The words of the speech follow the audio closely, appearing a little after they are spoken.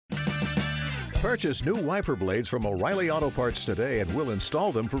Purchase new wiper blades from O'Reilly Auto Parts today and we'll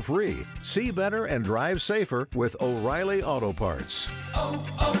install them for free. See better and drive safer with O'Reilly Auto Parts.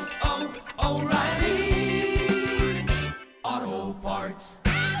 O'Reilly Auto Parts.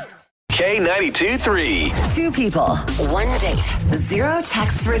 K92-3. Two people, one date, zero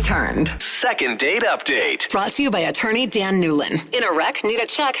texts returned. Second date update. Brought to you by attorney Dan Newlin. In a wreck, need a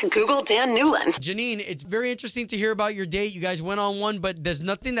check, Google Dan Newlin. Janine, it's very interesting to hear about your date. You guys went on one, but there's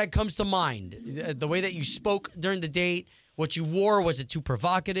nothing that comes to mind. The way that you spoke during the date, what you wore, was it too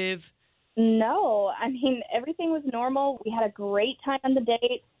provocative? No, I mean, everything was normal. We had a great time on the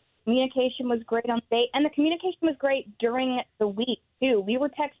date. Communication was great on the date, and the communication was great during the week, too. We were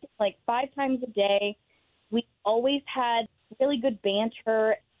texting like 5 times a day. We always had really good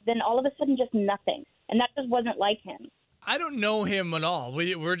banter. Then all of a sudden, just nothing. And that just wasn't like him. I don't know him at all.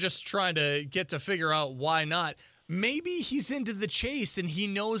 We're just trying to get to figure out why not. Maybe he's into the chase and he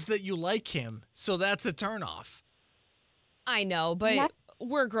knows that you like him, so that's a turnoff. I know, but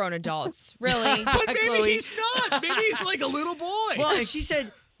we're grown adults, really. But maybe Chloe. he's not. Maybe he's like a little boy. Well, and she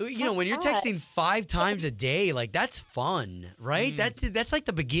said, you know, when you're texting 5 times a day, like, that's fun, right? That's like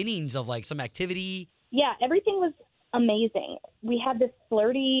the beginnings of, like, some activity. Yeah, everything was amazing. We had this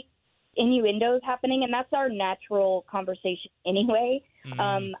flirty innuendos happening, and that's our natural conversation anyway.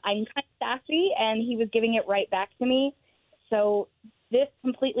 I'm kind of sassy, and he was giving it right back to me. So this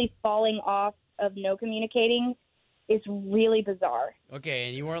completely falling off of no communicating is really bizarre. Okay,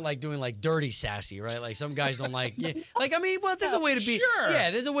 and you weren't like doing like dirty sassy, right? Like some guys don't like, like, I mean, well, there's a way to be,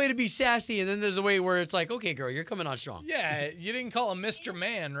 there's a way to be sassy, and then there's a way where it's like, okay, girl, you're coming on strong. Yeah, you didn't call him Mr.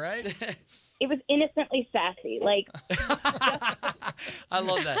 Man, right? It was innocently sassy, like. I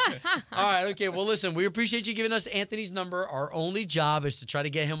love that. All right, okay, well, listen, we appreciate you giving us Anthony's number. Our only job is to try to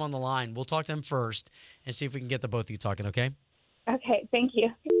get him on the line. We'll talk to him first and see if we can get the both of you talking, okay? Okay, thank you.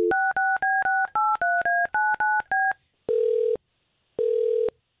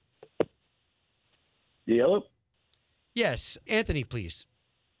 Hello? Yes, Anthony, please.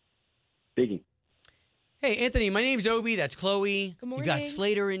 Speaking. Hey, Anthony, my name's Obi. That's Chloe. Good morning. You got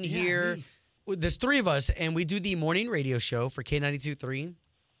Slater in here. There's 3 of us, and we do the morning radio show for K92.3.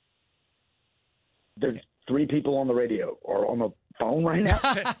 There's 3 people on the radio or on the phone right now?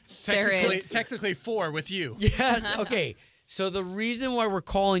 Technically 4 with you. Yeah, okay. So the reason why we're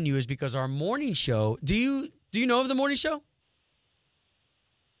calling you is because our morning show, do you know of the morning show?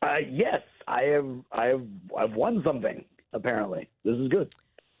 Yes, I've won something, apparently. This is good.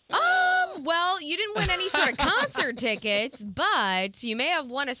 Well, you didn't win any sort of concert tickets, but you may have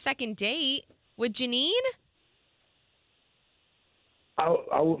won a second date with Jenine.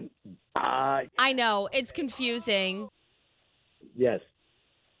 I know, it's confusing. Yes,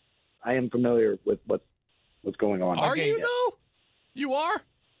 I am familiar with what's going on. Are you, though? You are?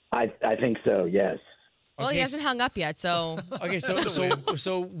 I think so, yes. Well, he hasn't hung up yet, so. Okay,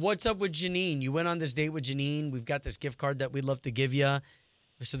 so what's up with Janine? You went on this date with Janine. We've got this gift card that we'd love to give you.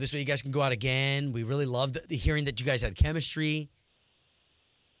 So this way you guys can go out again. We really loved hearing that you guys had chemistry.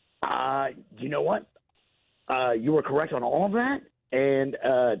 You know what? You were correct on all of that. And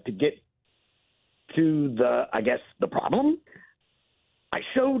to get to the problem, I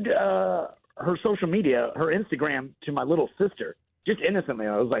showed her social media, her Instagram, to my little sister. Just innocently.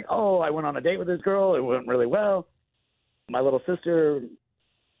 I was like, I went on a date with this girl. It went really well. My little sister,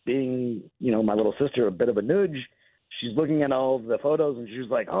 being, my little sister, a bit of a nudge, she's looking at all of the photos, and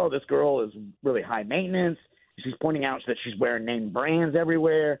she's like, this girl is really high maintenance. She's pointing out that she's wearing name brands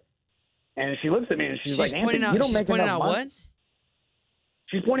everywhere. And she looks at me, and she's like, Anthony, you don't make enough money. What?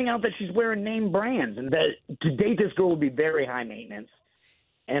 She's pointing out that she's wearing name brands, and that to date this girl would be very high maintenance.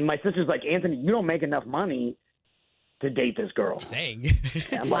 And my sister's like, Anthony, you don't make enough money to date this girl. Dang.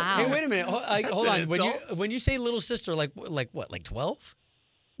 Wow. Hey, wait a minute. Hold on. When you say little sister, like what? Like 12?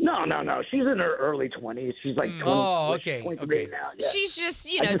 No. She's in her early 20s. She's like 20. Okay. Now. Yeah. She's just,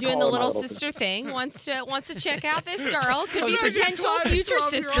 doing the little sister thing. Wants to check out this girl. Could be potential future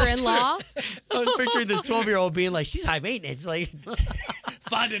sister-in-law. I was picturing this 12-year-old being like, she's high maintenance. Like,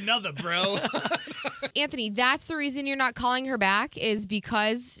 find another, bro. Anthony, that's the reason you're not calling her back, is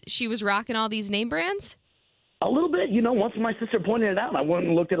because she was rocking all these name brands? A little bit. Once my sister pointed it out, I went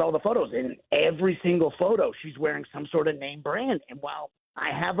and looked at all the photos. And in every single photo, she's wearing some sort of name brand. And while I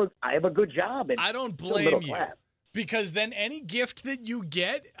have a good job, I don't blame you. Because then any gift that you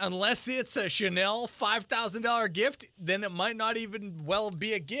get, unless it's a Chanel $5,000 gift, then it might not even well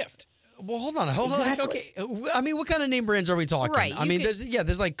be a gift. Well, hold on. Okay. I mean, what kind of name brands are we talking? Right. I mean,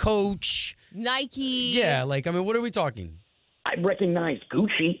 there's like Coach. Nike. Yeah, what are we talking? I recognize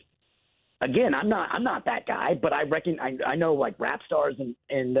Gucci. again, I'm not that guy, but I know like rap stars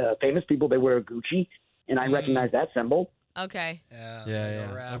and famous people, they wear Gucci, and I recognize that symbol. Okay.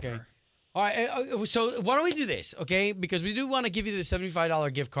 Yeah. Okay. All right. So why don't we do this, okay? Because we do want to give you the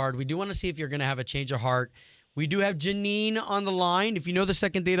 $75 gift card. We do want to see if you're going to have a change of heart. We do have Jenine on the line. If you know the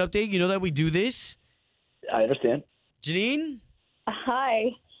second date update, you know that we do this. I understand. Janine?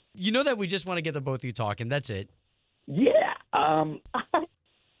 Hi. You know that we just want to get the both of you talking. That's it. Yeah.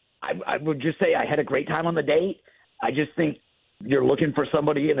 I would just say I had a great time on the date. I just think you're looking for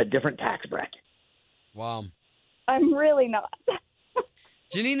somebody in a different tax bracket. Wow. I'm really not.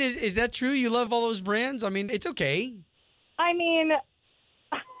 Janine, is that true? You love all those brands? I mean, it's okay. I mean,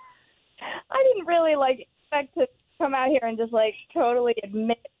 I didn't really expect to come out here and just totally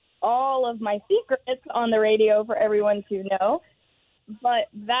admit all of my secrets on the radio for everyone to know. But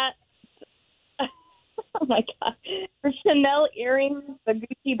that, oh my God, the Chanel earrings, the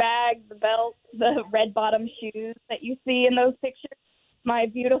Gucci bag, the belt, the red bottom shoes that you see in those pictures, my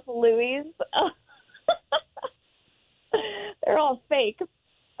beautiful Louis, they're all fake.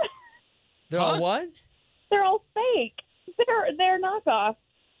 They're all what? They're all fake. They're knockoff.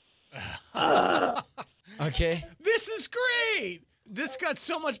 Okay. This is great. This got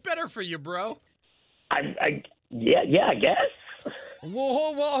so much better for you, bro. Yeah, I guess.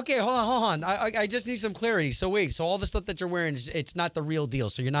 Well, okay, hold on. I just need some clarity. So wait, so all the stuff that you're wearing, it's not the real deal.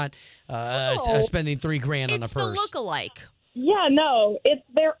 So you're not spending $3,000 on a It's purse. the lookalike. Yeah, no,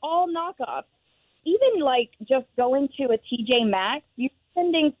 they're all knockoffs. Even just going to a TJ Maxx, you're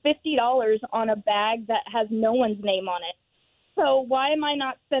spending $50 on a bag that has no one's name on it. So why am I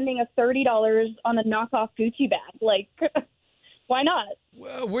not spending $30 on a knockoff Gucci bag? Why not?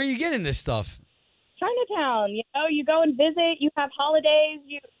 Where are you getting this stuff? Chinatown, you go and visit, you have holidays,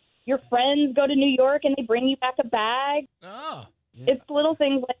 your friends go to New York and they bring you back a bag. Oh. Yeah. It's little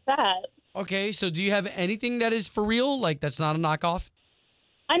things like that. Okay, so do you have anything that is for real? That's not a knockoff?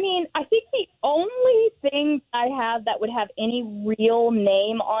 I mean, I think the only thing I have that would have any real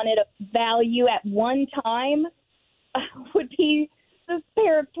name on it of value at one time would be this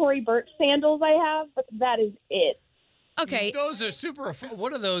pair of Tory Burch sandals I have, but that is it. Okay. Those are super.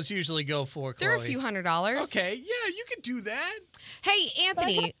 What do those usually go for, Chloe? They're a few $100s. Okay, yeah, you could do that. Hey,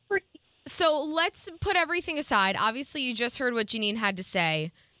 Anthony, so let's put everything aside. Obviously, you just heard what Janine had to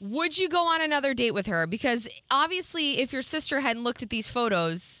say. Would you go on another date with her? Because obviously, if your sister hadn't looked at these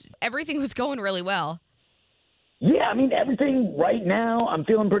photos, everything was going really well. Yeah, I mean, everything right now, I'm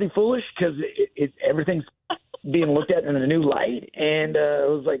feeling pretty foolish because everything's being looked at in a new light. And I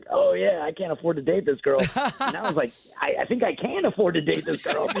was like, oh, yeah, I can't afford to date this girl. And I was like, I think I can afford to date this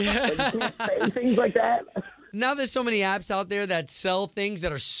girl. But you can't say things like that. Now there's so many apps out there that sell things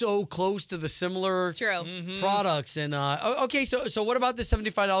that are so close to the similar It's true. products. And okay, so what about the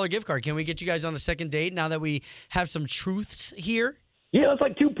 $75 gift card? Can we get you guys on a second date now that we have some truths here? Yeah, it's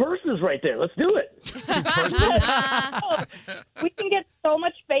like two purses right there. Let's do it. We can get so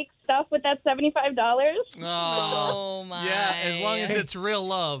much fake stuff with that $75. Oh, my. Yeah, as long as it's real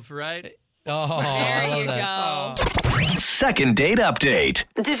love, right? Oh, There you go. Second date update.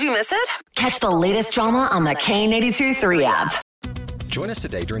 Did you miss it? Catch the latest drama on the K82-3 app. Join us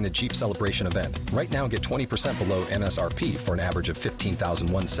today during the Jeep Celebration event. Right now, get 20% below MSRP for an average of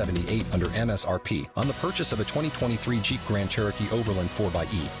 $15,178 under MSRP on the purchase of a 2023 Jeep Grand Cherokee Overland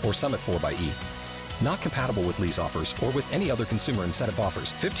 4xE or Summit 4xE. Not compatible with lease offers or with any other consumer incentive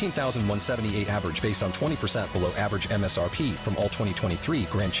offers. $15,178 average based on 20% below average MSRP from all 2023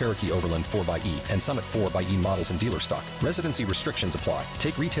 Grand Cherokee Overland 4xE and Summit 4xE models in dealer stock. Residency restrictions apply.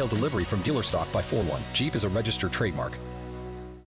 Take retail delivery from dealer stock by 4/1. Jeep is a registered trademark.